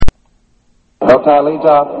Tie leads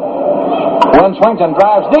off. Wynn swings and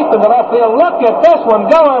drives deep into left field. Look at this one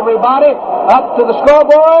go, everybody. Up to the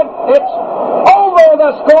scoreboard. It's over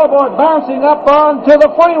the scoreboard, bouncing up onto the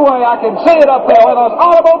freeway. I can see it up there where those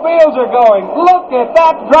automobiles are going. Look at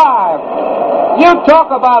that drive. You talk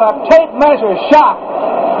about a tape measure shot.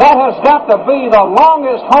 That has got to be the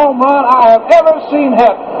longest home run I have ever seen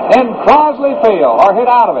hit in Crosley Field, or hit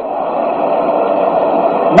out of it.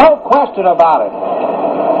 No question about it.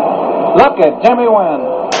 Look at Jimmy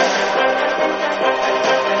Wynn.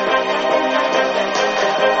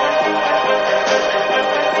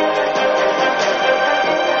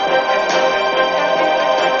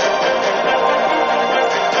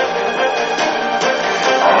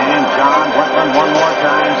 One more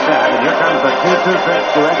time set. And here comes the 2-2 pitch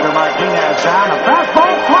to Edgar Martinez down. A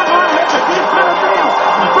fastball, swung on, hit the deep center field.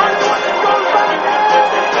 Bernie Williams goes back.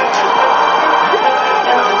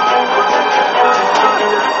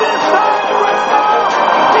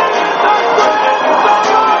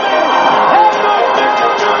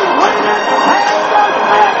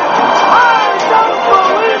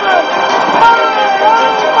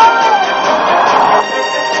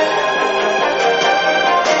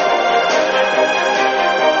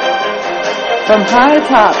 From high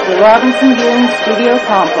atop the Robinson Gearing Studio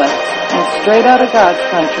Complex and straight out of God's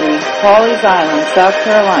country, Pawleys Island, South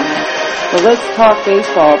Carolina, the Let's Talk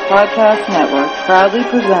Baseball Podcast Network proudly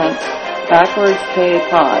presents Backwards K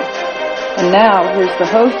Pod. And now, here's the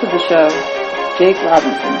host of the show, Jake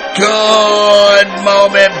Robinson. Good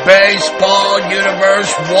moment, baseball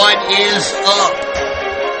universe. What is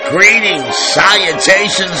up? Greetings,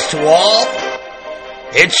 salutations to all.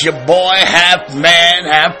 It's your boy, half man,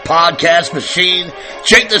 half podcast machine,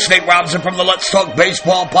 Jake the Snake Robinson from the Let's Talk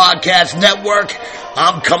Baseball Podcast Network.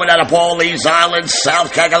 I'm coming out of Pawleys Island,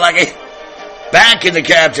 South Kakalaki. Back in the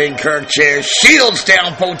Captain Kirk chair, shields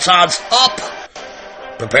down, photons up.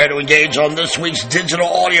 Prepare to engage on this week's digital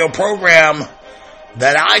audio program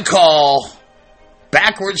that I call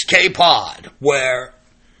Backwards K-Pod, where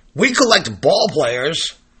we collect ball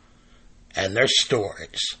players and their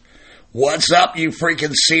stories. What's up, you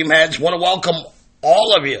freaking seamheads? Want to welcome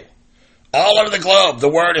all of you, all over the globe. The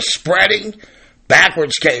word is spreading.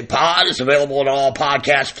 Backwards K-Pod is available on all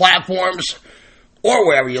podcast platforms or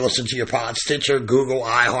wherever you listen to your pod, Stitcher, Google,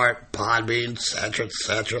 iHeart, Podbean, etc.,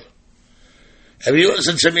 etc. If you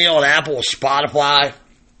listen to me on Apple or Spotify,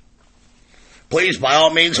 please, by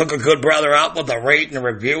all means, hook a good brother up with a rate and a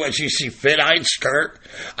review as you see fit. I ain't skirt.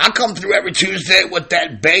 I come through every Tuesday with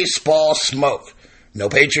that baseball smoke. No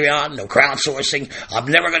Patreon, no crowdsourcing. I'm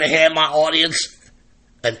never going to hand my audience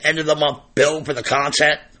an end-of-the-month bill for the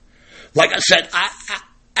content. Like I said,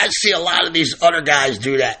 I see a lot of these other guys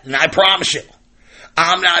do that, and I promise you,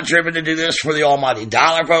 I'm not driven to do this for the almighty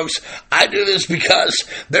dollar, folks. I do this because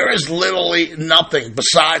there is literally nothing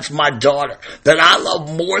besides my daughter that I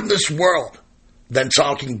love more in this world than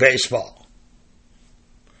talking baseball.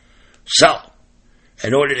 So,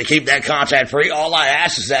 in order to keep that content free, all I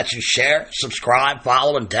ask is that you share, subscribe,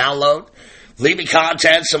 follow, and download. Leave me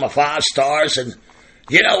content, some of 5 stars, and,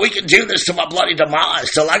 we can do this to my bloody demise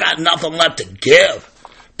till I got nothing left to give.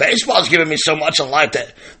 Baseball's given me so much in life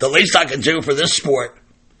that the least I can do for this sport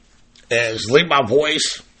is leave my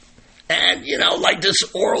voice and, like this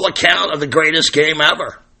oral account of the greatest game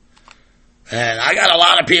ever. And I got a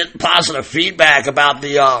lot of positive feedback about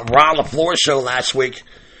the Ron LaFleur show last week.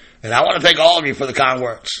 And I want to thank all of you for the kind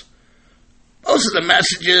words. Most of the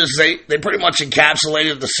messages, they pretty much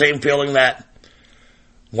encapsulated the same feeling that,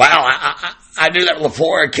 wow, I knew that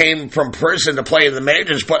LaFleur came from prison to play in the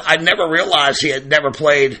majors, but I never realized he had never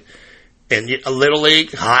played in a little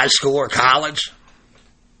league, high school, or college.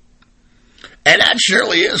 And that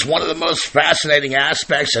surely is one of the most fascinating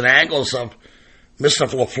aspects and angles of Mr.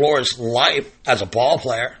 LaFleur's life as a ball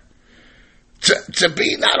player. To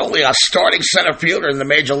be not only a starting center fielder in the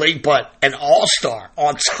major league, but an all-star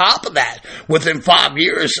on top of that within 5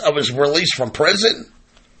 years of his release from prison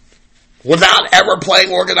without ever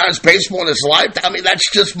playing organized baseball in his life. I mean, that's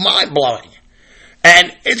just mind-blowing.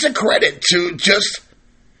 And it's a credit to just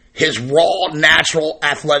his raw, natural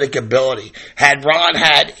athletic ability. Had Ron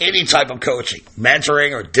had any type of coaching,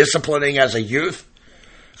 mentoring, or disciplining as a youth,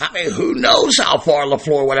 I mean, who knows how far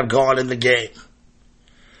LaFleur would have gone in the game.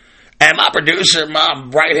 And my producer, my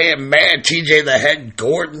right-hand man, TJ the Head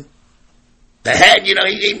Gordon, the Head,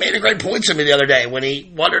 he made a great point to me the other day when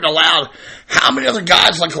he wondered aloud how many other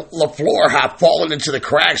guys like LaFleur have fallen into the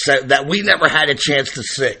cracks that we never had a chance to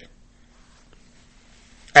see.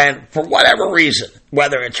 And for whatever reason,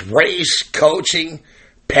 whether it's race, coaching,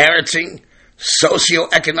 parenting,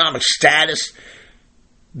 socioeconomic status,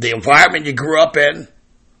 the environment you grew up in,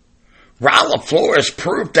 Ron LaFleur has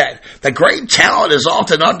proved that the great talent is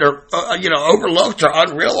often overlooked or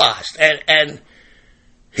unrealized. And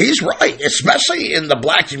he's right, especially in the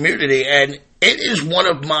black community. And it is one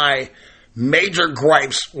of my major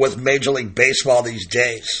gripes with Major League Baseball these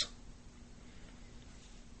days.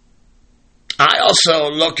 I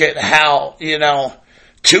also look at how,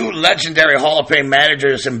 two legendary Hall of Fame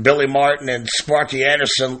managers in Billy Martin and Sparky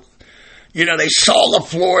Anderson, they saw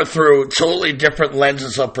LaFleur through totally different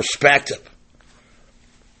lenses of perspective.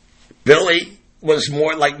 Billy was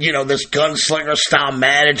more like, this gunslinger style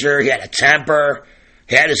manager. He had a temper.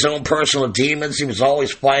 He had his own personal demons. He was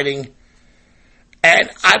always fighting.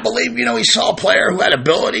 And I believe, he saw a player who had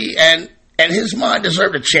ability and his mind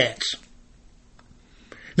deserved a chance.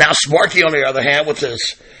 Now, Sparky, on the other hand, with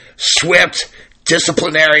his swift,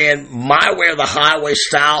 disciplinarian, my way or the highway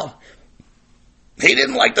style, he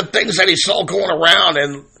didn't like the things that he saw going around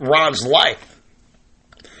in Ron's life.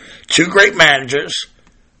 Two great managers,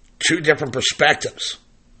 two different perspectives.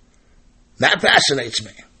 That fascinates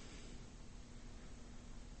me.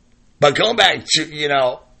 But going back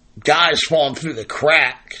to, guys falling through the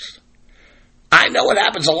cracks, I know what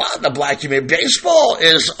happens a lot in the black community. Baseball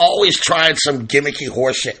is always trying some gimmicky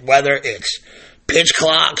horseshit, whether it's pitch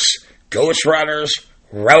clocks, ghost runners,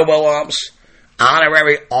 robo-umps,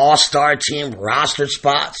 honorary all-star team roster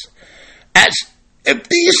spots. As if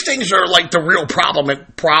these things are like the real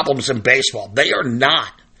problems in baseball, they are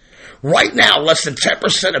not. Right now, less than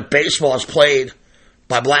 10% of baseball is played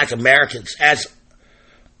by black Americans. As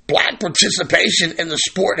black participation in the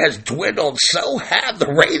sport has dwindled, so have the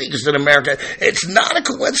ratings in America. It's not a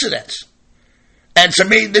coincidence. And to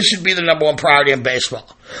me, this should be the number one priority in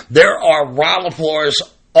baseball. There are Ron LaFleurs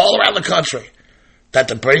all around the country that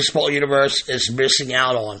the baseball universe is missing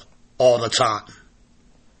out on all the time.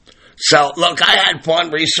 So, look, I had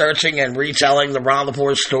fun researching and retelling the Ron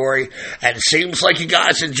LaFleur story, and it seems like you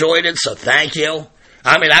guys enjoyed it, so thank you.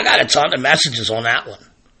 I got a ton of messages on that one.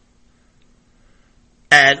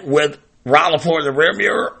 And with Ron LaFleur in the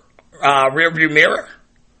rearview mirror,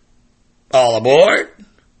 all aboard.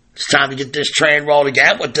 It's time to get this train rolled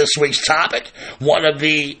again with this week's topic. One of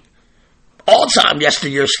the all-time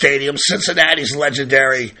yesteryear stadiums, Cincinnati's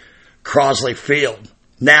legendary Crosley Field.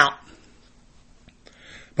 Now,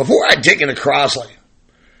 before I dig into Crosley,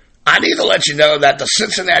 I need to let you know that the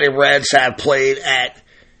Cincinnati Reds have played at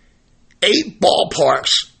 8 ballparks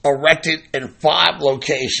erected in 5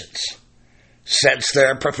 locations since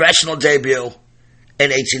their professional debut in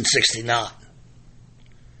 1869.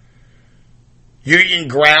 Union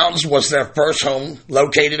Grounds was their first home,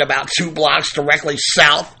 located about 2 blocks directly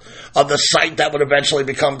south of the site that would eventually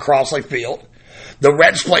become Crosley Field. The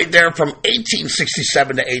Reds played there from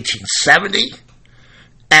 1867 to 1870,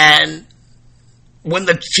 and when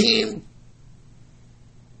the team,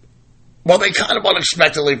 they kind of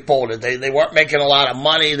unexpectedly folded. They weren't making a lot of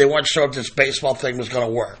money. They weren't sure if this baseball thing was going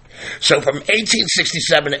to work. So from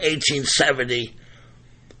 1867 to 1870,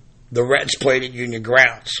 the Reds played at Union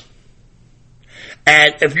Grounds.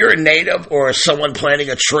 And if you're a native or someone planning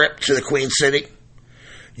a trip to the Queen City,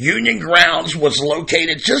 Union Grounds was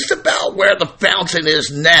located just about where the fountain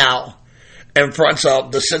is now in front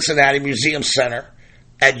of the Cincinnati Museum Center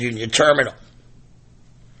at Union Terminal.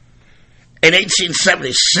 In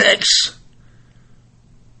 1876,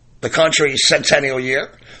 the country's centennial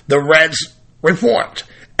year, the Reds reformed,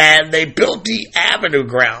 and they built the Avenue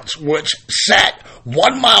Grounds, which sat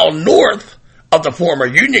 1 mile north of the former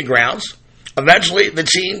Union Grounds. Eventually, the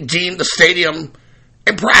team deemed the stadium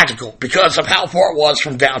impractical because of how far it was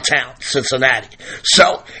from downtown Cincinnati.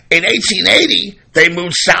 So, in 1880, they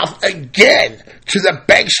moved south again to the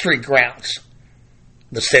Bank Street Grounds.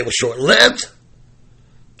 The stay was short-lived,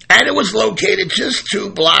 and it was located just 2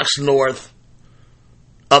 blocks north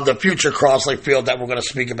of the future Crosley Field that we're going to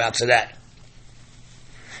speak about today.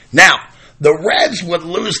 Now, the Reds would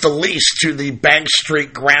lose the lease to the Bank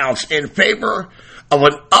Street Grounds in favor of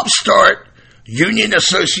an upstart Union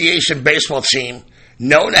Association baseball team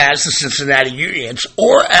known as the Cincinnati Unions,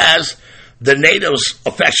 or as the natives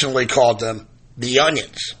affectionately called them, the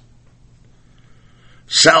Onions.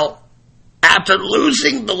 So, after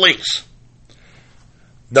losing the lease,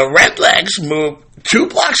 the Redlegs moved 2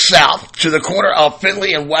 blocks south to the corner of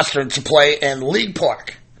Finley and Western to play in League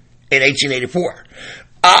Park in 1884.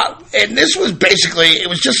 And this was it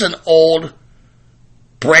was just an old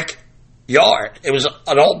brick yard. It was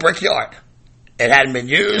an old brick yard. It hadn't been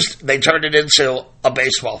used. They turned it into a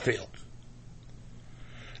baseball field.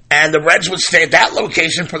 And the Reds would stay at that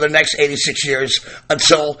location for the next 86 years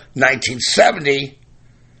until 1970,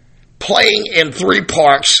 playing in 3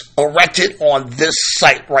 parks erected on this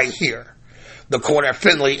site right here. the corner of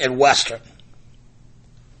Finley and Western.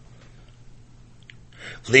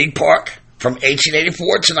 League Park from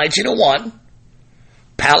 1884 to 1901,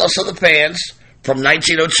 Palace of the Fans from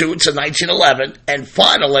 1902 to 1911, and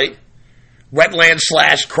finally, Redland /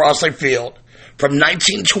 Crosley Field from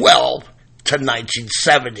 1912 to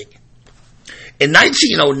 1970. In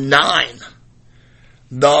 1909,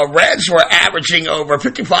 the Reds were averaging over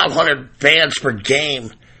 5,500 fans per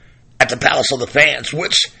game at the Palace of the Fans,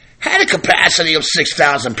 which had a capacity of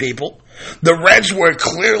 6,000 people. The Reds were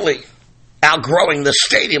clearly outgrowing the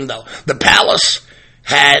stadium, though. The Palace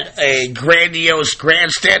had a grandiose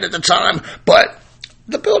grandstand at the time, but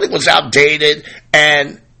the building was outdated,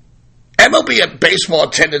 and MLB baseball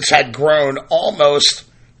attendance had grown almost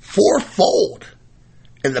fourfold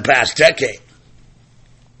in the past decade.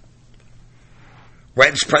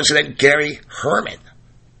 Reds president Gary Herman,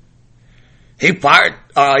 he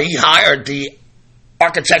hired the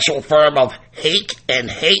architectural firm of Hake and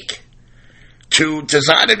Hake to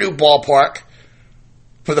design a new ballpark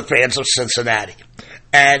for the fans of Cincinnati.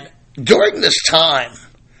 And during this time,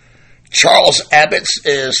 Charles Ebbets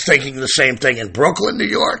is thinking the same thing in Brooklyn, New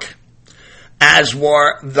York, as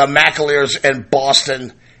were the McAleers in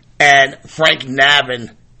Boston and Frank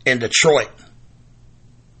Navin in Detroit.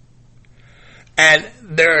 And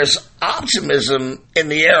there's optimism in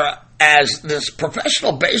the air as this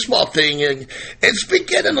professional baseball thing, it's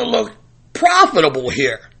beginning to look profitable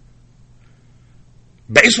here.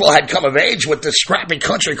 Baseball had come of age with this scrappy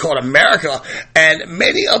country called America, and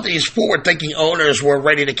many of these forward-thinking owners were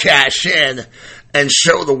ready to cash in and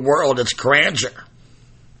show the world its grandeur.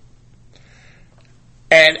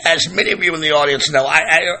 And as many of you in the audience know,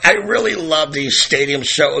 I really love these stadium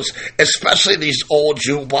shows, especially these old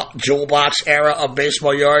jewel box era of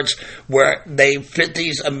baseball yards where they fit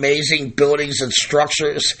these amazing buildings and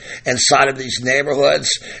structures inside of these neighborhoods.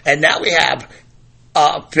 And now we have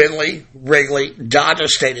Finley, Wrigley, Dodger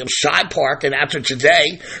Stadium, Shibe Park, and after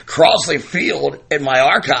today, Crosley Field in my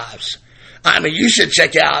archives. I mean, you should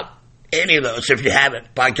check out any of those if you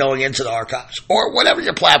haven't by going into the archives or whatever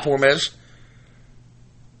your platform is.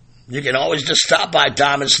 You can always just stop by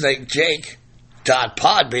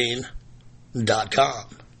diamondsnakejake.podbean.com.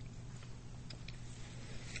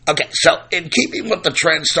 Okay, so in keeping with the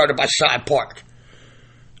trend started by Shibe Park,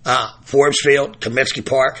 Forbes Field, Comiskey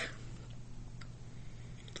Park,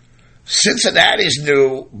 Cincinnati's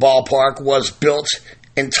new ballpark was built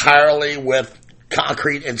entirely with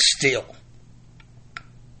concrete and steel.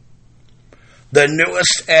 The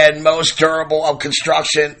newest and most durable of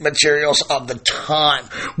construction materials of the time.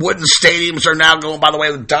 Wooden stadiums are now going by the way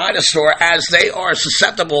of the dinosaur as they are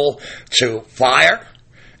susceptible to fire,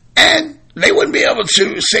 and they wouldn't be able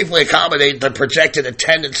to safely accommodate the projected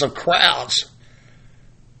attendance of crowds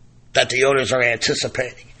that the owners are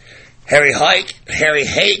anticipating. Harry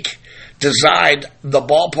Hake designed the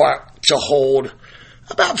ballpark to hold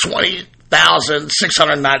about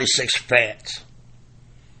 20,696 fans.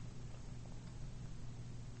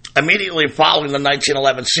 Immediately following the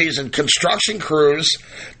 1911 season, construction crews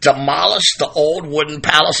demolished the old wooden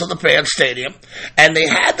Palace of the Fans Stadium, and they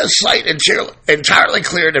had the site entirely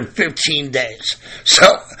cleared in 15 days. So,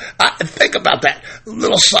 think about that.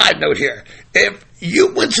 Little side note here. If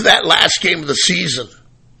you went to that last game of the season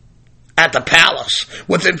at the Palace,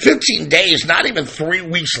 within 15 days, not even 3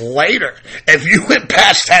 weeks later, if you went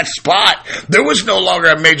past that spot, there was no longer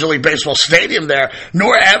a Major League Baseball stadium there,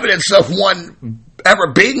 nor evidence of one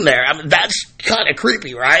ever being there. I mean, that's kind of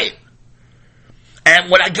creepy, right?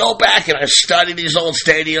 And when I go back and I study these old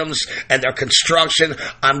stadiums and their construction,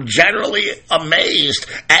 I'm generally amazed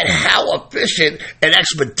at how efficient and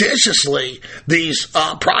expeditiously these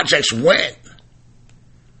projects went.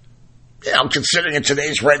 You know, considering in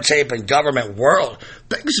today's red tape and government world,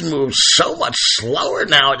 things move so much slower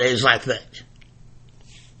nowadays, I think.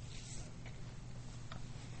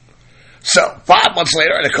 So, 5 months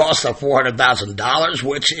later, at a cost of $400,000,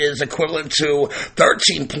 which is equivalent to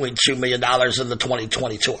 $13.2 million in the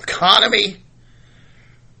 2022 economy,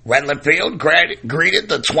 Redland Field greeted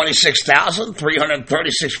the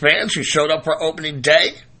 26,336 fans who showed up for opening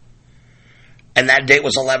day, and that date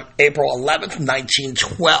was April 11th,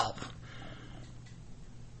 1912.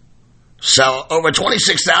 So, over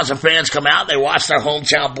 26,000 fans come out. They watched their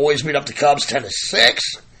hometown boys beat up the Cubs 10-6.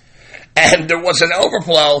 And there was an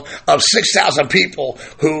overflow of 6,000 people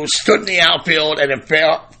who stood in the outfield and in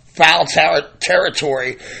foul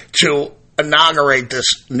territory to inaugurate this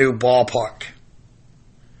new ballpark.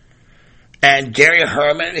 And Gary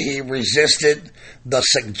Herman, he resisted the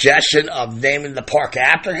suggestion of naming the park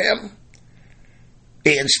after him.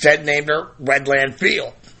 He instead named her Redland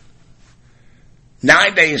Field.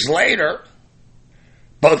 9 days later,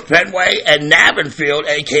 both Fenway and Navin Field,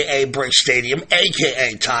 a.k.a. Brick Stadium,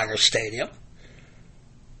 a.k.a. Tiger Stadium.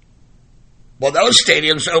 Well, those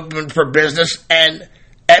stadiums opened for business, and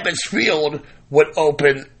Ebbets Field would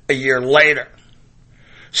open a year later.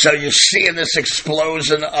 So you're seeing this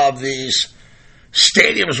explosion of these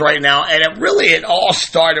stadiums right now, and it all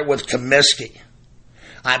started with Comiskey.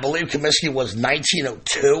 I believe Comiskey was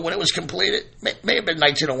 1902 when it was completed. May have been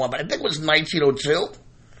 1901, but I think it was 1902.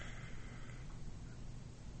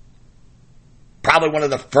 Probably one of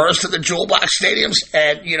the first of the jewel box stadiums.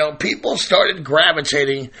 And, people started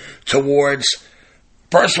gravitating towards,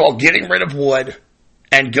 first of all, getting rid of wood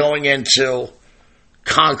and going into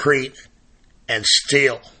concrete and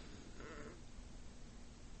steel.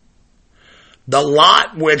 The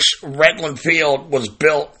lot which Redland Field was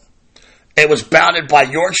built, it was bounded by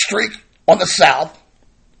York Street on the south.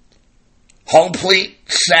 Home plate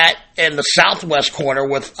sat in the southwest corner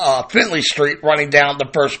with Finley Street running down the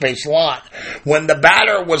first base lot. When the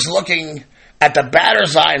batter was looking at the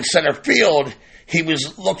batter's eye in center field, he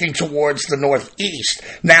was looking towards the northeast.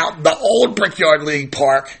 Now, the old Brickyard League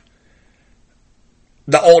Park,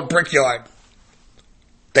 they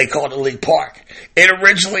called it League Park. It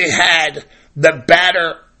originally had the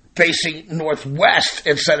batter facing northwest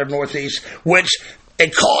instead of northeast, which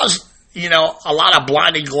it caused, a lot of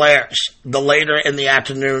blinding glares the later in the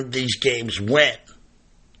afternoon these games went.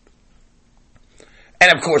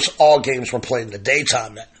 And, of course, all games were played in the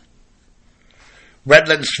daytime then.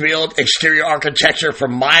 Redland Field exterior architecture,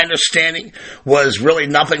 from my understanding, was really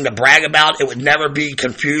nothing to brag about. It would never be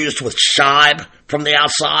confused with Shibe from the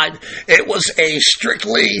outside. It was a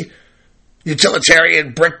strictly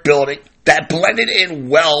utilitarian brick building that blended in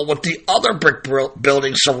well with the other brick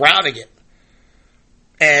buildings surrounding it.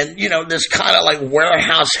 And, this kind of like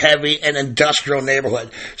warehouse-heavy and industrial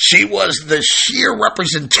neighborhood. She was the sheer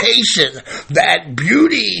representation that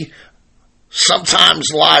beauty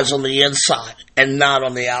sometimes lies on the inside and not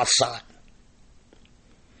on the outside.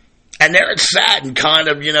 And there it sat in kind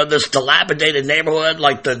of, this dilapidated neighborhood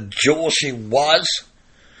like the jewel she was.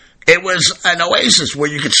 It was an oasis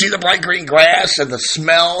where you could see the bright green grass and the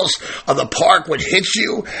smells of the park would hit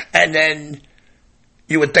you, and then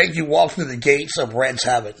you would think you walked through the gates of Red's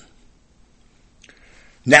heaven.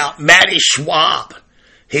 Now, Matty Schwab,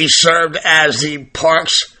 he served as the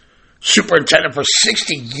park's superintendent for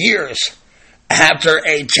 60 years after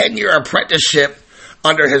a 10-year apprenticeship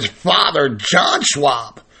under his father, John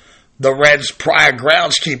Schwab, the Reds' prior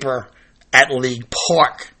groundskeeper at League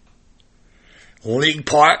Park. League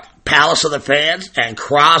Park, Palace of the Fans, and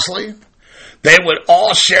Crosley, they would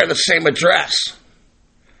all share the same address.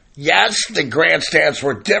 Yes, the grandstands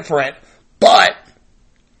were different, but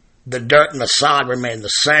the dirt and the sod remained the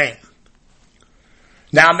same.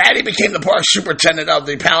 Now, Matty became the park superintendent of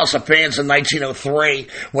the Palace of Fans in 1903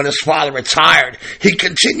 when his father retired. He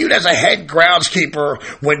continued as a head groundskeeper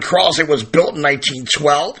when Crosley was built in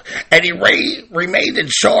 1912, and he remained in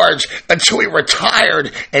charge until he retired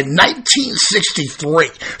in 1963.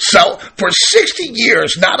 So, for 60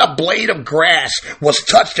 years, not a blade of grass was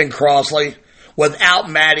touched in Crosley without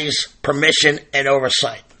Matty's permission and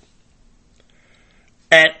oversight.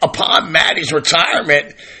 And upon Matty's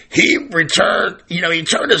retirement, he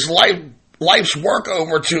turned his life's work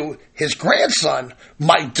over to his grandson,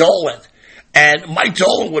 Mike Dolan. And Mike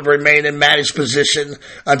Dolan would remain in Matty's position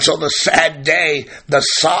until the sad day the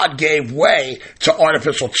sod gave way to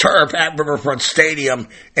artificial turf at Riverfront Stadium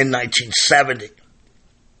in 1970.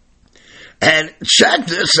 And check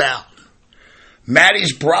this out.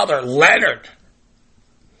 Matty's brother, Leonard,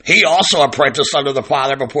 he also apprenticed under the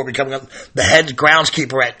father before becoming the head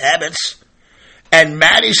groundskeeper at Ebbets. And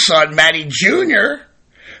Matty's son, Matty Jr.,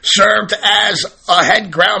 served as a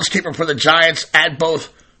head groundskeeper for the Giants at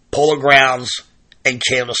both Polo Grounds and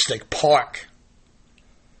Candlestick Park.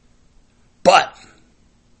 But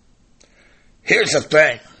here's the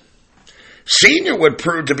thing. Senior would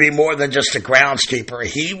prove to be more than just a groundskeeper.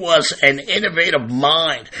 He was an innovative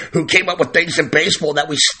mind who came up with things in baseball that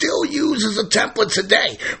we still use as a template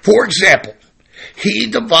today. For example, he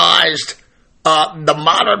devised the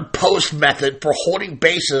modern post method for holding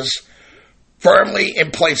bases firmly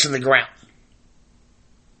in place in the ground.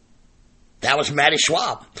 That was Matty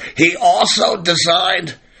Schwab. He also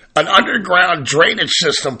designed an underground drainage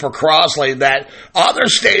system for Crosley that other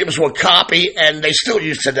stadiums will copy and they still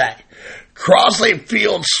use today. Crosley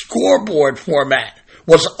Field scoreboard format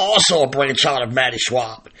was also a brainchild of Matty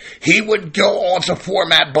Schwab. He would go on to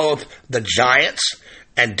format both the Giants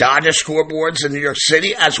and Dodgers scoreboards in New York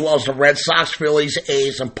City, as well as the Red Sox, Phillies,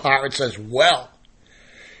 A's, and Pirates as well.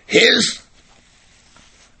 His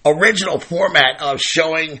original format of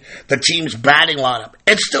showing the team's batting lineup.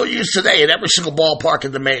 It's still used today at every single ballpark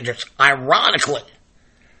in the majors. Ironically,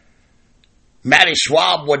 Matty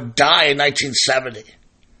Schwab would die in 1970,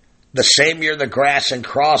 the same year the grass in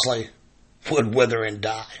Crosley would wither and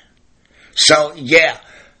die. So, yeah,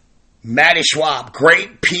 Matty Schwab,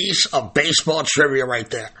 great piece of baseball trivia right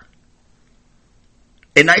there.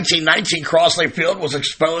 In 1919, Crosley Field was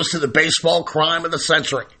exposed to the baseball crime of the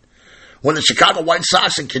century when the Chicago White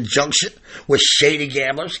Sox, in conjunction with shady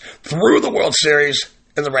gamblers, threw the World Series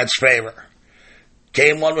in the Reds' favor.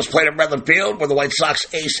 Game 1 was played at Redland Field, where the White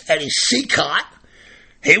Sox ace Eddie Seacott.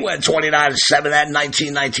 He went 29-7 that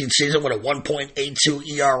 1919 season with a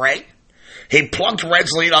 1.82 ERA. He plunked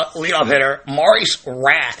Reds leadoff hitter Maurice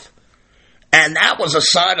Rath, and that was a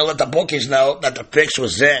sign to let the bookies know that the fix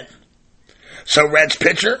was in. So Reds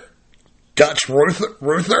pitcher Dutch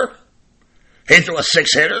Ruther, he threw a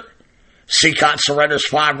 6-hitter. Seacott surrenders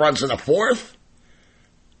 5 runs in the 4th.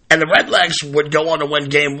 And the Redlegs would go on to win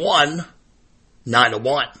Game 1,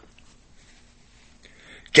 9-1.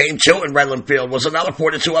 Game 2 in Redland Field was another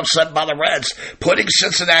 4-2 upset by the Reds, putting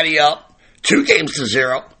Cincinnati up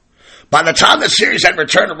 2-0. By the time the series had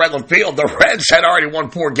returned to Redland Field, the Reds had already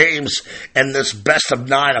won 4 games in this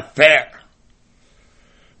best-of-9 affair.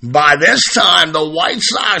 By this time, the White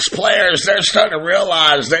Sox players, they're starting to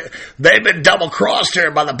realize that they've been double-crossed here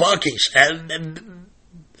by the bookies, and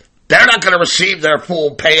they're not going to receive their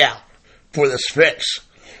full payout for this fix.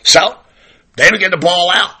 So, they begin to ball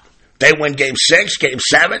out. They win Game 6, Game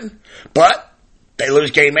 7, but they lose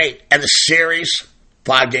Game 8, and the series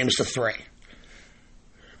 5-3.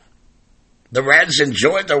 The Reds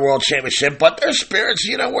enjoyed their World Championship, but their spirits,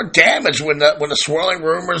 were damaged when the swirling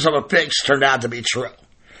rumors of a fix turned out to be true.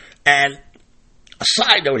 And a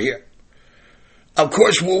side note here. Of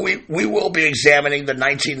course, we will be examining the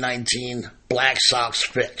 1919 Black Sox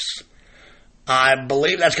fix. I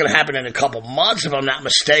believe that's going to happen in a couple months, if I'm not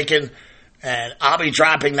mistaken. And I'll be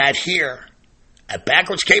dropping that here at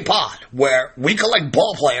Backwards Cape Pod, where we collect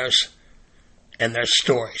ball players and their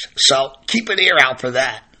stories. So keep an ear out for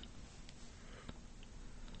that.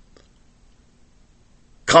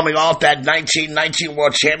 Coming off that 1919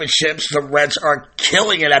 World Championships, the Reds are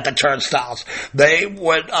killing it at the turnstiles. They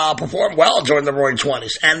would perform well during the Roaring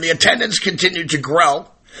 20s, and the attendance continued to grow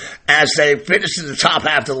as they finished in the top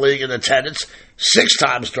half of the league in attendance 6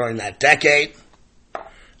 times during that decade.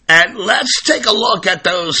 And let's take a look at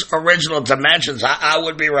those original dimensions. I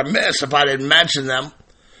would be remiss if I didn't mention them.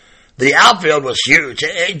 The outfield was huge.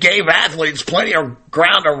 It gave athletes plenty of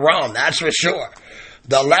ground to roam, that's for sure.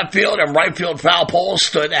 The left field and right field foul poles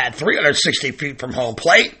stood at 360 feet from home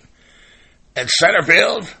plate. And center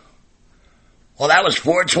field, well, that was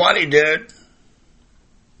 420, dude.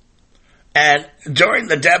 And during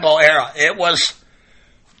the Debo era, it was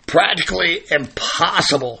practically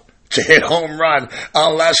impossible to hit home run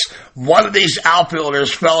unless one of these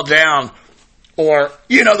outfielders fell down, or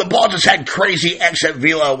the ball just had crazy exit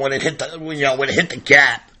velo when it hit the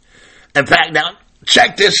gap. In fact, now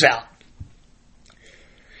check this out.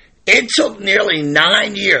 It took nearly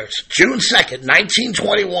 9 years, June 2nd,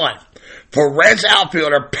 1921, for Reds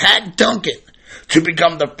outfielder Pat Duncan to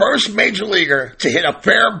become the first major leaguer to hit a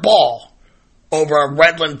fair ball over a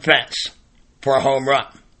Redland fence for a home run.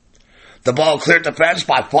 The ball cleared the fence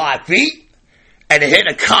by 5 feet, and it hit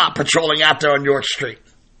a cop patrolling out there on York Street.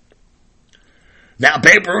 Now,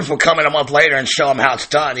 Babe Ruth will come in a month later and show him how it's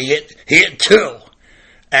done. He hit 2,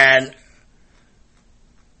 and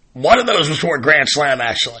one of those was for a grand slam,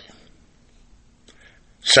 actually.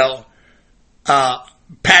 So,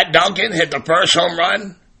 Pat Duncan hit the first home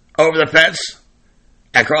run over the fence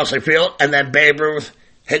at Crosley Field, and then Babe Ruth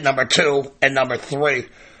hit number 2 and number 3.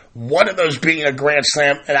 One of those being a grand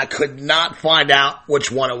slam, and I could not find out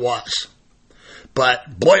which one it was.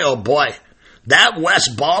 But, boy, oh boy, that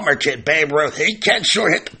West Balmer kid, Babe Ruth, he can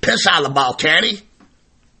sure hit the piss out of the ball, can he?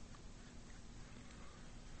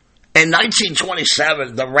 In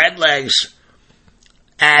 1927, the Redlegs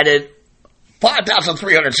added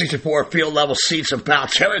 5,364 field-level seats in foul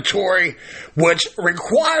territory, which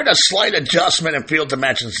required a slight adjustment in field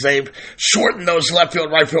dimensions. They've shortened those left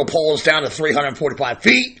field, right field poles down to 345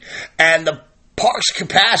 feet, and the park's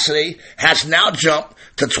capacity has now jumped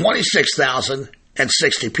to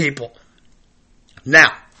 26,060 people.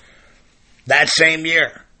 Now, that same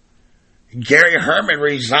year, Gary Herman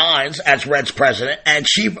resigns as Reds president, and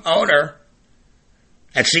chief owner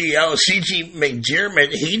and CEO C.G.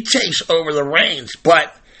 McDermott, he takes over the reins.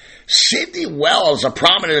 But Sidney Wells, a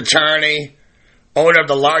prominent attorney, owner of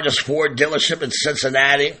the largest Ford dealership in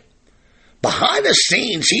Cincinnati, behind the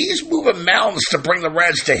scenes, he's moving mountains to bring the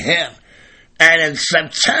Reds to him. And in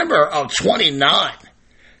September of 29,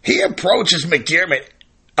 he approaches McDermott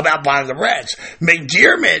about buying the Reds.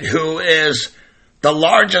 McDermott, who is the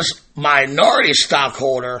largest minority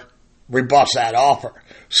stockholder, rebuffs that offer.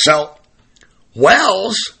 So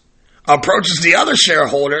Wells approaches the other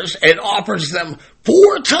shareholders and offers them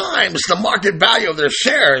 4 times the market value of their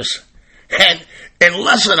shares. And in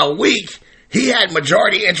less than a week, he had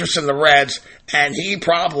majority interest in the Reds, and he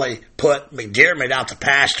probably put McDermott out to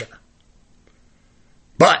pasture.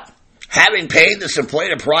 But having paid this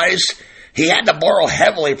inflated price, he had to borrow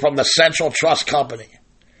heavily from the Central Trust Company.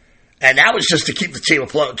 And that was just to keep the team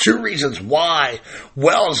afloat. 2 reasons why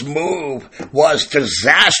Wells' move was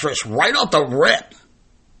disastrous right off the rip.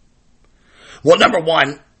 Well, number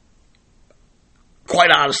one,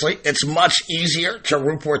 quite honestly, it's much easier to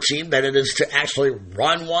root for a team than it is to actually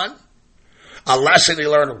run one. A lesson he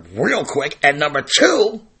learned real quick. And number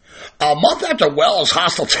 2, a month after Wells'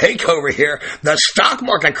 hostile takeover here, the stock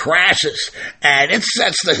market crashes, and it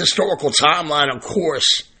sets the historical timeline of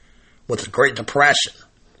course with the Great Depression.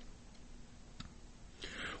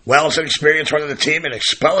 Wells had experience running the team and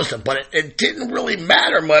exposed him, but it didn't really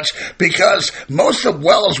matter much because most of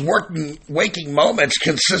Wells' waking moments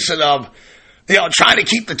consisted of, trying to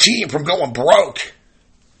keep the team from going broke.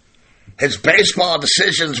 His baseball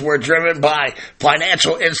decisions were driven by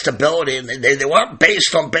financial instability, and they weren't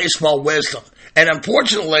based on baseball wisdom. And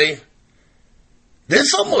unfortunately,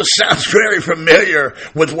 this almost sounds very familiar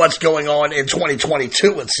with what's going on in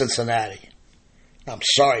 2022 in Cincinnati. I'm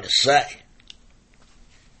sorry to say.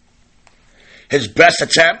 His best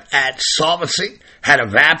attempt at solvency had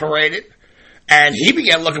evaporated, and he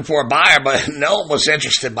began looking for a buyer, but no one was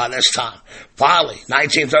interested by this time. Finally,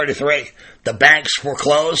 1933, the banks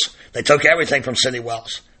foreclosed. They took everything from Cindy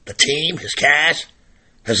Wells. The team, his cash,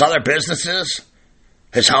 his other businesses,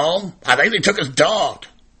 his home. I think they took his dog.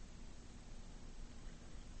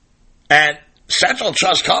 And Central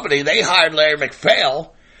Trust Company, they hired Larry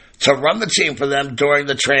McPhail to run the team for them during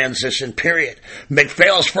the transition period.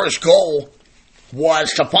 McPhail's first goal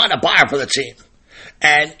was to find a buyer for the team.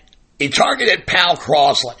 And he targeted Pal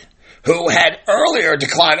Crosley, who had earlier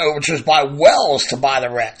declined overtures by Wells to buy the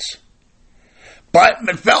Reds. But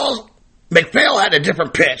McPhail had a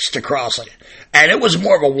different pitch to Crosley, and it was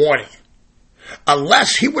more of a warning.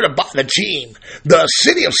 Unless he would have bought the team, the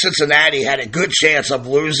city of Cincinnati had a good chance of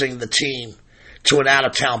losing the team to an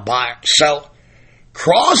out-of-town buyer. So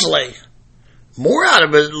Crosley, more out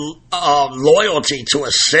of his loyalty to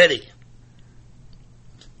a city,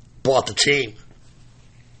 bought the team.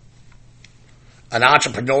 An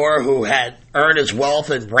entrepreneur who had earned his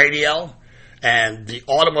wealth in radio and the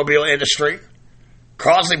automobile industry,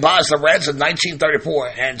 Crosley buys the Reds in 1934,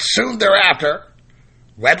 and soon thereafter,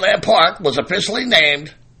 Redland Park was officially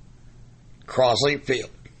named Crosley Field.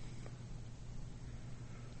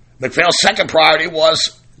 McPhail's second priority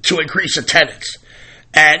was to increase attendance,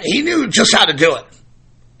 and he knew just how to do it.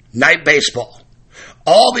 Night baseball.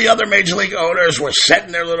 All the other major league owners were set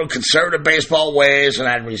in their little conservative baseball ways and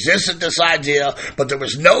had resisted this idea, but there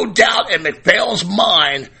was no doubt in McPhail's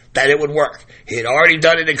mind that it would work. He had already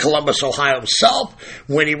done it in Columbus, Ohio himself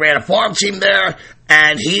when he ran a farm team there,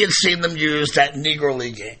 and he had seen them used at Negro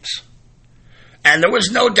League games. And there was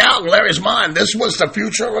no doubt in Larry's mind this was the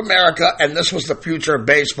future of America and this was the future of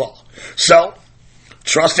baseball. So,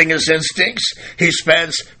 trusting his instincts, he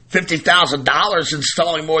spends $50,000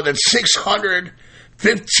 installing more than 1,500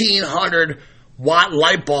 watt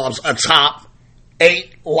light bulbs atop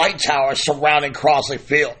 8 light towers surrounding Crosley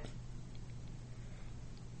Field.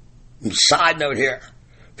 Side note here,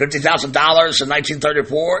 $50,000 in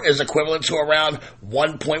 1934 is equivalent to around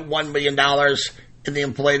 $1.1 million in the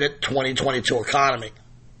inflated 2022 economy.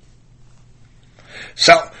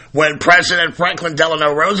 So, when President Franklin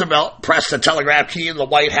Delano Roosevelt pressed the telegraph key in the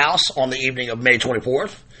White House on the evening of May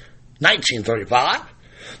 24th, 1935,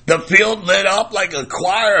 the field lit up like a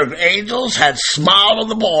choir of angels had smiled on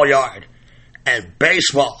the ball yard, and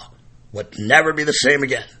baseball would never be the same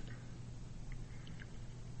again.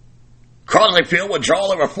 Crosley Field would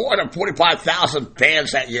draw over 445,000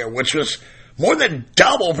 fans that year, which was more than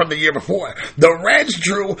double from the year before. The Reds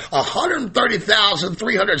drew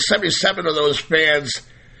 130,377 of those fans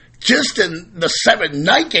just in the 7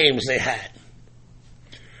 night games they had.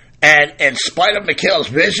 And in spite of McHale's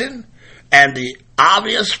vision and the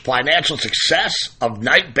obvious financial success of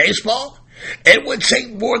night baseball, it would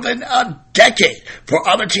take more than a decade for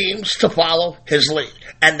other teams to follow his lead.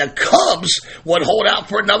 And the Cubs would hold out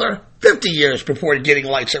for another 50 years before getting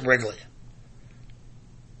lights at Wrigley.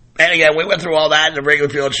 And again, we went through all that in the Wrigley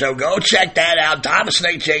Field show. Go check that out,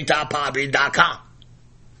 diamondsnakejake.podbean.com.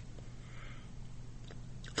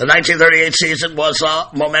 The 1938 season was a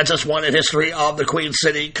momentous one in history of the Queen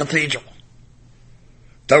City Cathedral.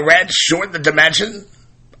 The Reds shortened the dimension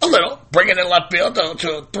a little, bringing in left field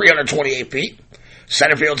to 328 feet.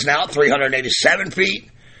 Center field's now 387 feet.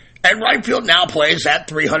 And right field now plays at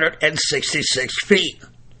 366 feet.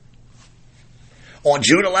 On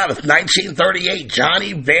June 11th, 1938,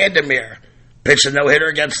 Johnny Vandermeer pitched a no-hitter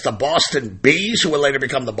against the Boston Bees, who would later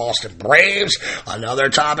become the Boston Braves. Another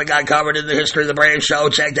topic I covered in the History of the Braves show.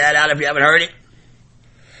 Check that out if you haven't heard it.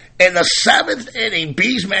 In the 7th inning,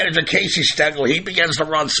 Bees manager Casey Stengel, he begins to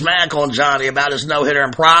run smack on Johnny about his no-hitter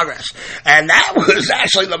in progress. And that was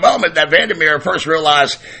actually the moment that Vandermeer first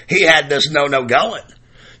realized he had this no-no going.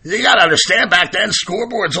 You got to understand, back then,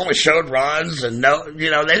 scoreboards only showed runs and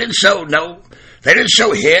they didn't show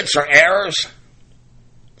hits or errors.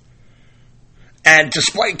 And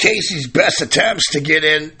despite Casey's best attempts to get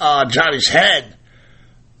in Johnny's head,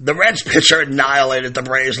 the Reds pitcher annihilated the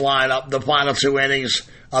Braves lineup the final 2 innings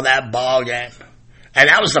of that ball game. And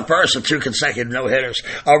that was the first of 2 consecutive no-hitters.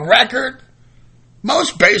 A record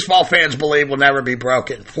most baseball fans believe will never be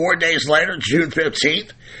broken. 4 days later, June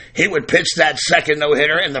 15th, he would pitch that second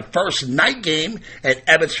no-hitter in the first night game in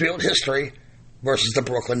Ebbets Field history versus the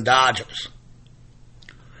Brooklyn Dodgers.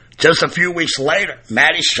 Just a few weeks later,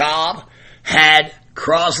 Matty Schaub had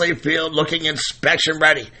Crosley Field looking inspection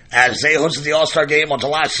ready as they hosted the All-Star Game on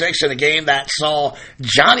July 6th in a game that saw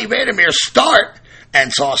Johnny Vandermeer start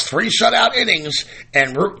and toss 3 shutout innings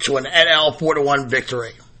en route to an NL 4-1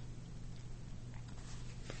 victory.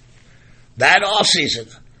 That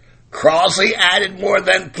offseason, Crosley added more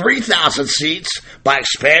than 3,000 seats by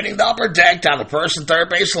expanding the upper deck down the first and third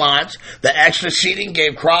base lines. The extra seating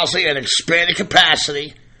gave Crosley an expanded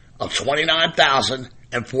capacity of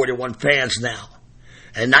 29,041 fans now.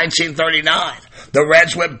 In 1939, the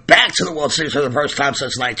Reds went back to the World Series for the first time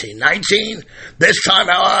since 1919. This time,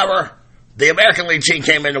 however, the American League team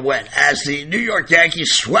came in to win, as the New York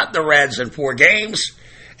Yankees swept the Reds in 4 games.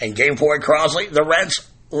 In Game 4 at Crosley, the Reds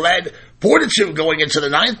led 4-2 going into the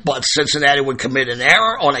 9th, but Cincinnati would commit an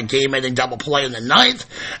error on a game-ending double play in the 9th,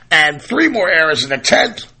 and 3 more errors in the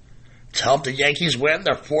 10th to help the Yankees win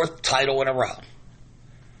their 4th title in a row.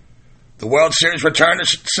 The World Series returned to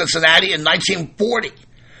Cincinnati in 1940,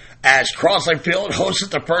 as Crosley Field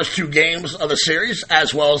hosted the first 2 games of the series,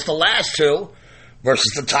 as well as the last 2,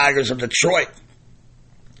 versus the Tigers of Detroit.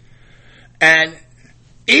 And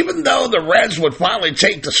even though the Reds would finally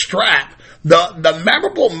take the strap, the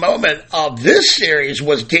memorable moment of this series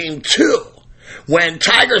was Game 2, when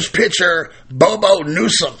Tigers pitcher Bobo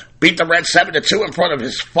Newsom beat the Reds 7-2 in front of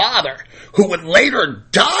his father, who would later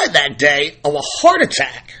die that day of a heart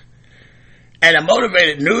attack. And a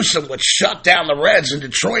motivated Newsom would shut down the Reds in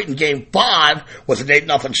Detroit in Game 5 with an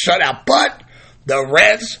 8-0 shutout. But the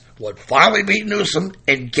Reds would finally beat Newsom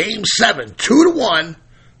in Game 7, 2-1,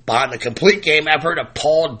 behind the complete game effort of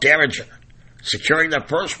Paul Derringer, securing their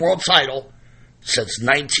first world title since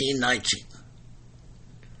 1919.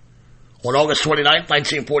 On August 29,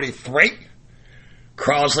 1943,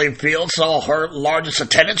 Crosley Field saw her largest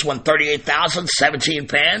attendance when 38,017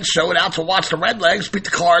 fans showed out to watch the Redlegs beat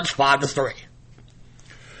the Cards 5-3.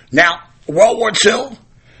 Now, World War II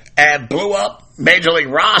blew up major league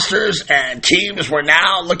rosters, and teams were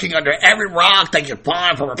now looking under every rock they could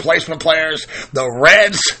find for replacement players. The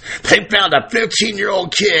Reds, they found a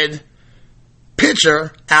 15-year-old kid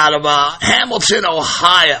pitcher out of Hamilton,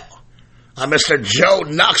 Ohio, Mr. Joe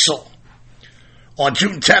Nuxle. On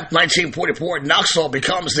June 10, 1944, Nuxle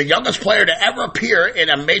becomes the youngest player to ever appear in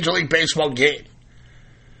a Major League Baseball game.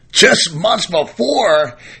 Just months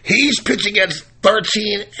before, he's pitching against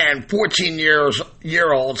 13 and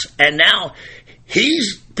 14-year-olds, and now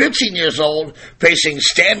he's 15 years old, facing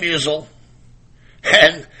Stan Musial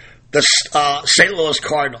and the St. Louis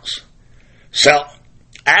Cardinals. So,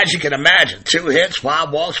 as you can imagine, 2 hits,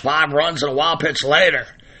 5 walks, 5 runs, and a wild pitch later,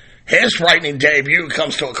 his frightening debut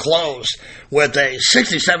comes to a close with a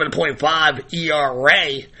 67.5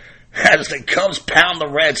 ERA as the Cubs pound the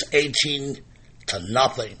Reds 18-0.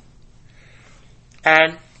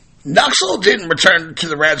 And Nuxle didn't return to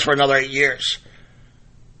the Reds for another 8 years.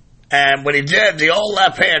 And when he did, the old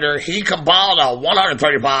left-hander, he compiled a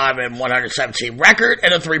 135 and 117 record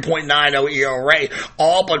and a 3.90 ERA.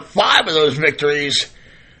 All but 5 of those victories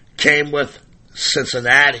came with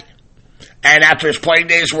Cincinnati. And after his playing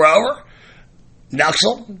days were over,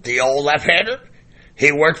 Nuxle, the old left-hander,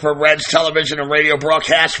 he worked for Reds television and radio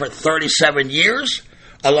broadcasts for 37 years,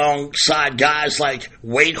 alongside guys like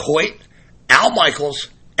Wade Hoyt, Al Michaels,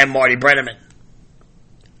 and Marty Brennaman.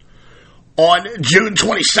 On June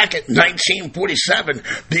 22nd, 1947,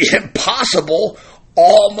 the impossible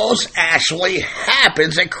almost actually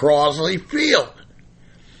happens at Crosley Field.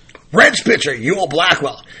 Reds pitcher Ewell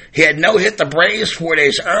Blackwell, he had no-hit the Braves 4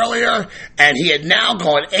 days earlier, and he had now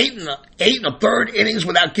gone eight and a third innings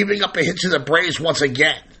without giving up a hit to the Braves once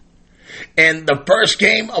again. In the first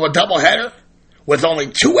game of a doubleheader, with only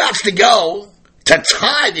 2 outs to go to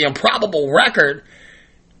tie the improbable record,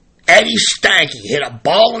 Eddie Stanky hit a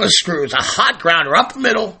ball in the screws, a hot grounder up the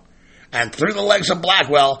middle, and through the legs of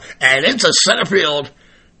Blackwell and into center field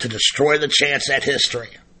to destroy the chance at history.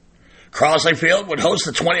 Crosley Field would host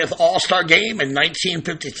the 20th All-Star Game in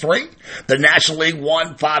 1953. The National League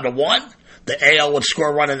won 5-1. The AL would score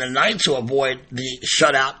a run in the ninth to avoid the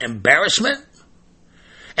shutout embarrassment.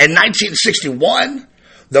 In 1961,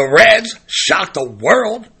 the Reds shocked the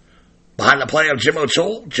world behind the play of Jim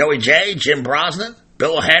O'Toole, Joey J., Jim Brosnan,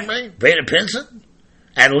 Bill Henry, Vada Pinson,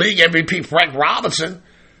 and league MVP Frank Robinson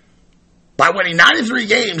by winning 93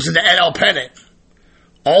 games in the NL pennant,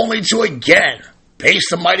 only to again face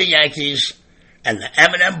the mighty Yankees and the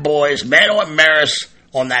M&M boys, Mano and Maris,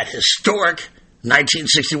 on that historic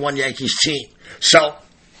 1961 Yankees team. So,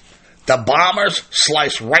 the Bombers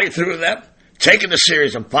sliced right through them, taking the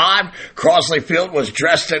series in 5. Crosley Field was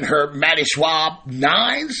dressed in her Matty Schwab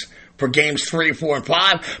 9s for games 3, 4, and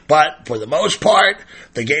 5, but for the most part,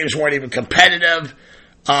 the games weren't even competitive.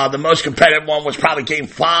 The most competitive one was probably game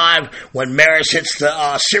 5 when Maris hits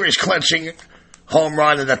the series-clinching home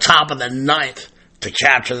run at the top of the 9th to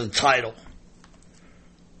capture the title.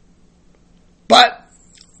 But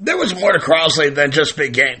there was more to Crosley than just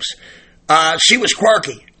big games. She was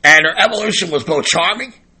quirky, and her evolution was both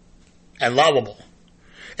charming and lovable.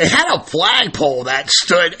 It had a flagpole that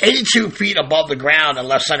stood 82 feet above the ground in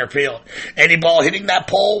left center field. Any ball hitting that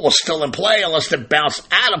pole was still in play unless it bounced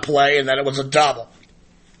out of play and then it was a double.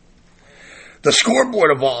 The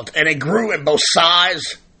scoreboard evolved, and it grew in both size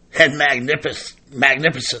and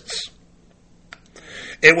magnificence.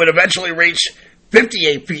 It would eventually reach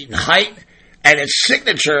 58 feet in height, and its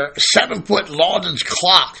signature 7-foot Lawton's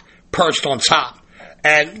clock perched on top.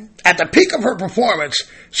 And at the peak of her performance,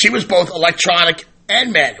 she was both electronic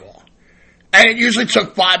and manual. And it usually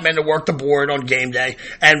took 5 men to work the board on game day,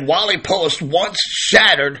 and Wally Post once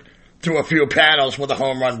shattered through a few panels with a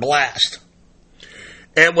home run blast.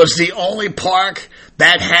 It was the only park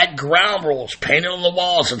that had ground rules painted on the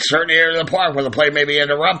walls in certain areas of the park where the play may be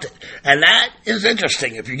interrupted. And that is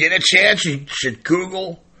interesting. If you get a chance, you should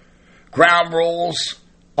Google ground rules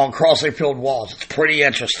on Crosley Field walls. It's pretty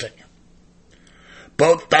interesting.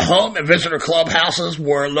 Both the home and visitor clubhouses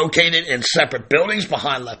were located in separate buildings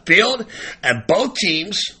behind left field, and both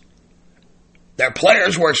teams, their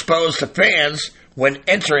players were exposed to fans when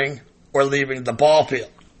entering or leaving the ball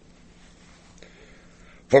field.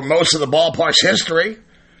 For most of the ballpark's history,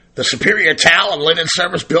 the Superior Towel and Linen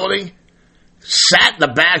Service building sat in the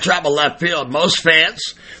backdrop of left field. Most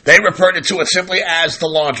fans, they referred to it simply as the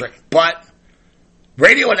laundry. But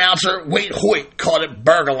radio announcer Wade Hoyt called it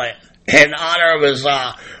Burgerland in honor of his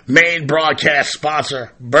main broadcast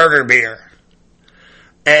sponsor, Burger Beer.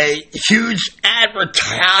 A huge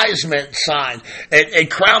advertisement sign. It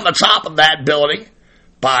crowned the top of that building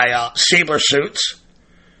by Siebler suits,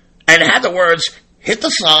 and it had the words, "Hit the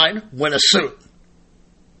sign, win a suit."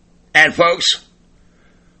 And folks,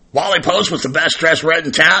 Wally Post was the best dressed Red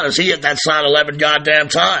in town as he hit that sign 11 goddamn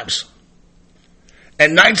times.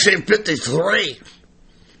 In 1953,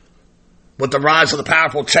 with the rise of the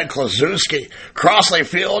powerful Ted Kluszewski, Crosley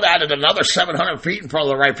Field added another 700 feet in front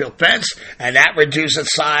of the right field fence, and that reduced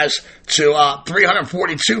its size to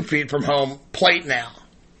 342 feet from home plate now.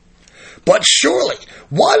 But surely,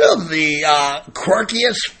 one of the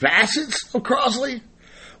quirkiest facets of Crosley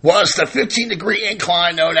was the 15-degree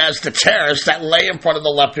incline known as the terrace that lay in front of the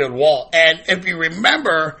left field wall. And if you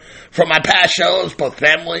remember from my past shows, both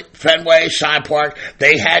Fenway, Shibe Park,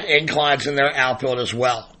 they had inclines in their outfield as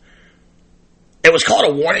well. It was called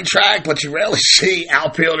a warning track, but you rarely see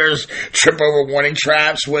outfielders trip over warning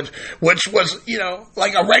traps, which was,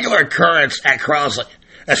 like a regular occurrence at Crosley,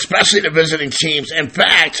 especially to visiting teams. In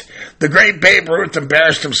fact, the great Babe Ruth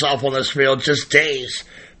embarrassed himself on this field just days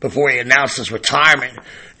before he announced his retirement.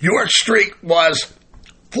 York Street was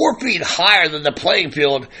 4 feet higher than the playing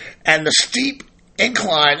field, and the steep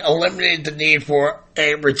incline eliminated the need for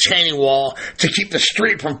a retaining wall to keep the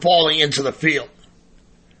street from falling into the field.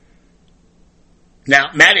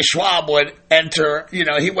 Now, Matty Schwab would enter,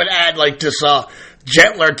 he would add like this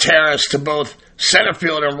gentler terrace to both center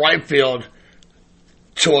field and right field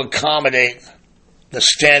to accommodate the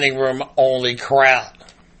standing room only crowd.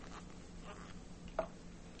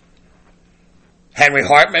 Henry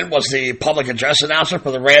Hartman was the public address announcer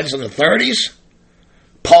for the Reds in the 30s.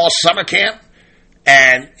 Paul Summercamp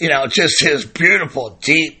And, just his beautiful,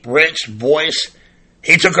 deep, rich voice.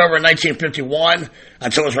 He took over in 1951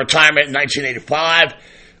 until his retirement in 1985.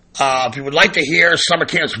 If you would like to hear Summer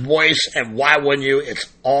Camp's voice, and why wouldn't you? It's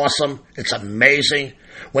awesome. It's amazing.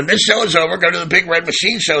 When this show is over, go to the Big Red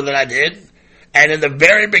Machine show that I did. And in the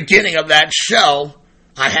very beginning of that show,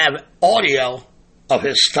 I have audio of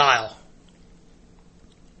his style.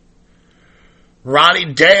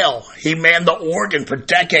 Ronnie Dale, he manned the organ for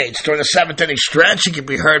decades. During the seventh inning stretch, he could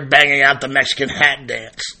be heard banging out the Mexican hat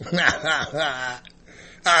dance.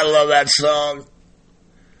 I love that song.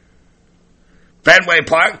 Fenway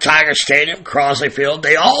Park, Tiger Stadium, Crosley Field,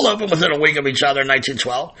 they all opened within a week of each other in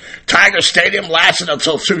 1912. Tiger Stadium lasted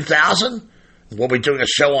until 2000. We'll be doing a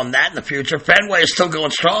show on that in the future. Fenway is still going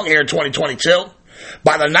strong here in 2022.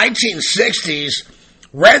 By the 1960s,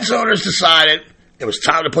 Reds owners decided it was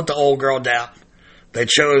time to put the old girl down. They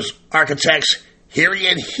chose architects Heary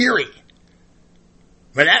and Heary.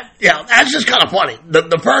 But that's just kind of funny.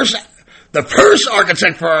 The first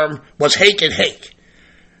architect firm was Hake and Hake.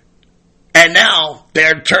 And now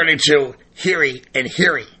they're turning to Heary and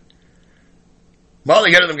Heary. Well,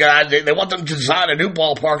 they go to them guys. They want them to design a new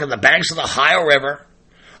ballpark on the banks of the Ohio River,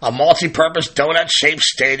 a multi-purpose donut-shaped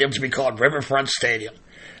stadium to be called Riverfront Stadium.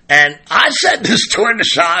 And I said this during the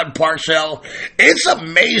Shine Park show. It's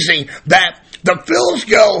amazing that the Phils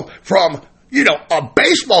go from, a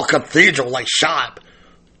baseball cathedral like Shine,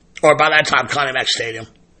 or by that time, Connie Mack Stadium.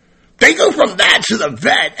 They go from that to the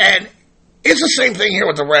Vet, and it's the same thing here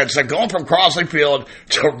with the Reds. They're going from Crosley Field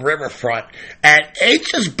to Riverfront. And it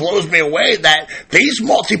just blows me away that these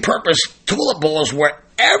multi-purpose tulip bowls were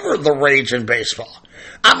ever the rage in baseball.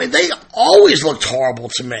 I mean, they always looked horrible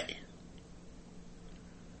to me.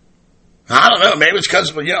 I don't know. Maybe it's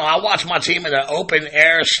because, I watched my team in an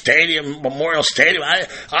open-air stadium, Memorial Stadium. I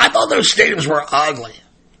thought those stadiums were ugly.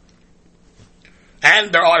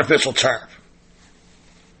 And they're artificial turf.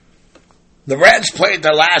 The Reds played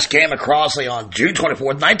their last game at Crosley on June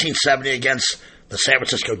 24th, 1970 against the San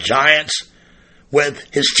Francisco Giants. With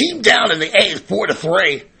his team down in the 8th,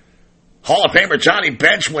 4-3, Hall of Famer Johnny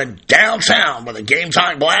Bench went downtown with a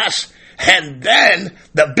game-tying blast. And then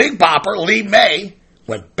the Big Bopper, Lee May,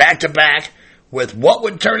 went back-to-back with what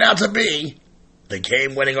would turn out to be the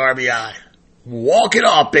game-winning RBI. Walk it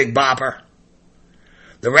off, Big Bopper.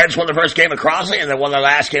 The Reds won the first game at Crosley, and they won their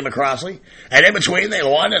last game at Crosley. And in between, they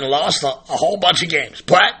won and lost a whole bunch of games.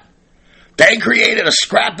 But they created a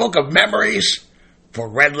scrapbook of memories for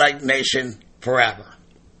Red Leg Nation forever.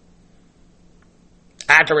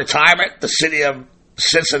 After retirement, the city of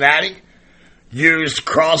Cincinnati used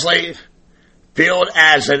Crosley Field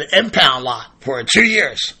as an impound lot for 2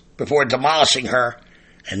 years before demolishing her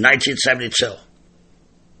in 1972.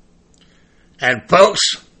 And folks,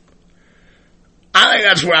 I think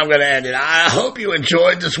that's where I'm going to end it. I hope you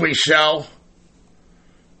enjoyed this week's show.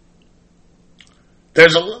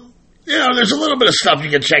 There's a little bit of stuff you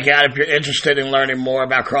can check out if you're interested in learning more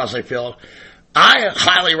about Crosley Field. I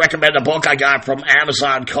highly recommend a book I got from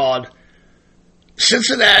Amazon called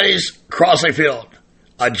Cincinnati's Crosley Field,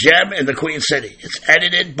 a Gem in the Queen City. It's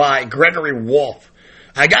edited by Gregory Wolfe.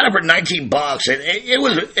 I got it for $19, and it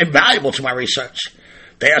was invaluable to my research.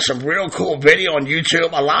 They have some real cool video on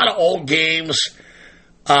YouTube, a lot of old games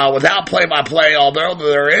without play-by-play, although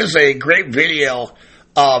there is a great video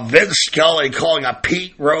of Vince Scully calling a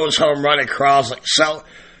Pete Rose home run at Crosley. So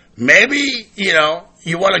maybe, you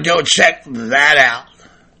want to go check that out.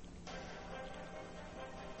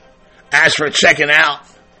 As for checking out,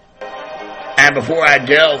 and before I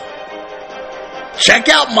do, check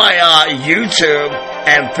out my YouTube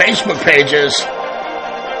and Facebook pages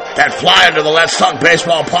that fly under the Let's Talk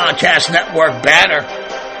Baseball Podcast Network banner.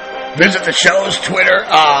 Visit the show's Twitter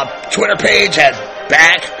page at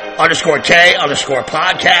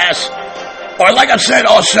back_K_podcast. Or like I've said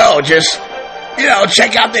all show, just,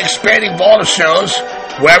 check out the expanding vault of shows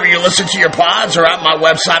wherever you listen to your pods or at my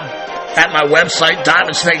website,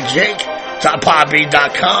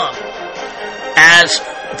 diamondsnakejake.podbean.com. As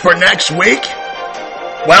for next week,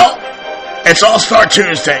 well, it's All-Star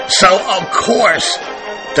Tuesday, so of course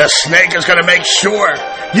the Snake is going to make sure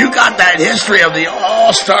you got that history of the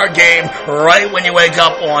All-Star game right when you wake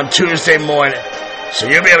up on Tuesday morning. So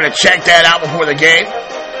you'll be able to check that out before the game.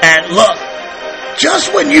 And look,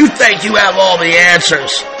 just when you think you have all the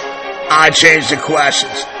answers, I change the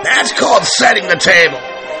questions. That's called setting the table.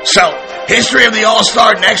 So, history of the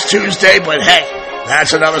All-Star next Tuesday, but hey,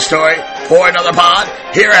 that's another story for another pod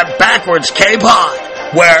here at Backwards K-Pod,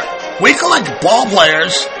 where we collect ball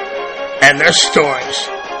players and their stories.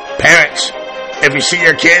 Parents, if you see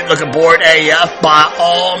your kid looking bored AF, by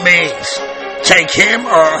all means, take him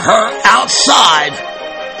or her outside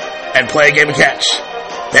and play a game of catch.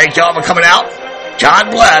 Thank y'all for coming out.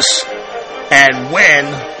 God bless, and win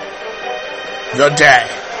the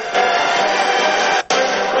day.